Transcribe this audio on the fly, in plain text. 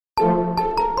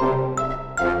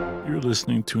You're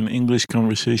listening to an English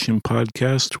conversation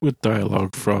podcast with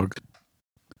Dialogue Frog.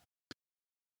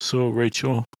 So,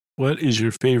 Rachel, what is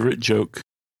your favorite joke?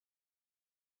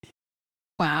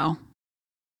 Wow.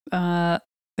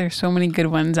 There's so many good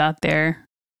ones out there.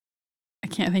 I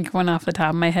can't think of one off the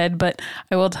top of my head, but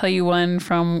I will tell you one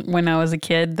from when I was a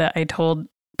kid that I told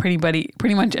pretty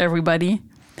much everybody.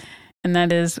 And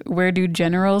that is, where do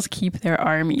generals keep their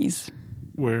armies?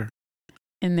 Where?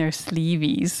 In their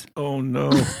sleeveys. Oh, no.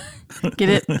 Get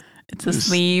it? It's a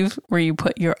sleeve where you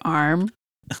put your arm.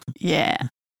 Yeah.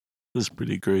 That's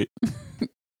pretty great.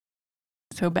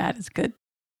 So bad it's good.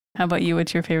 How about you?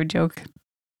 What's your favorite joke?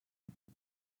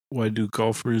 Why do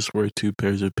golfers wear two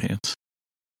pairs of pants?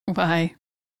 Why?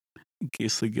 In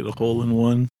case they get a hole in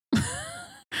one.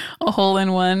 A hole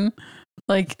in one?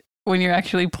 Like when you're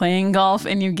actually playing golf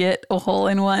and you get a hole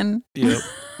in one? Yep,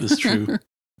 that's true.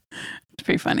 It's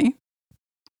pretty funny.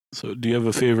 So, do you have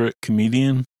a favorite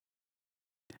comedian?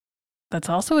 That's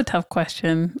also a tough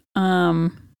question.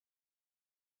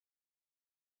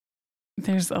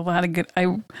 There's a lot of good.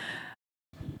 I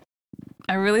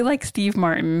really like Steve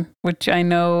Martin, which I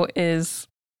know is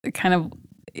kind of,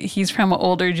 he's from an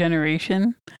older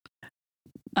generation.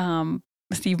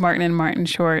 Steve Martin and Martin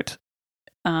Short.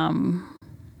 Eddie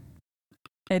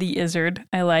Izzard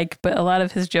I like, but a lot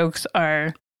of his jokes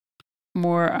are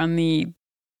more on the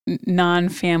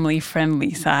non-family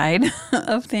friendly side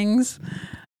of things.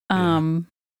 I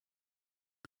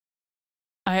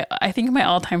think my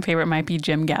all-time favorite might be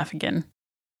Jim Gaffigan.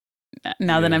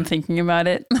 Now that I'm thinking about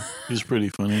it. He's pretty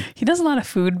funny. He does a lot of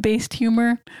food-based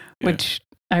humor, which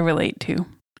I relate to.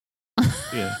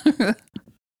 Yeah.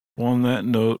 Well, on that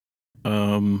note,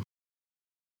 we're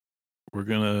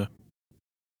gonna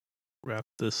wrap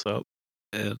this up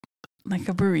and like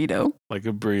a burrito.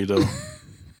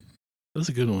 That's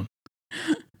a good one.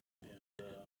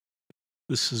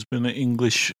 This has been an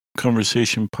English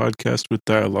conversation podcast with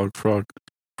Dialogue Frog.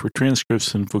 For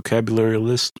transcripts and vocabulary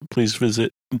list, please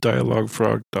visit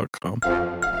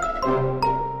dialoguefrog.com.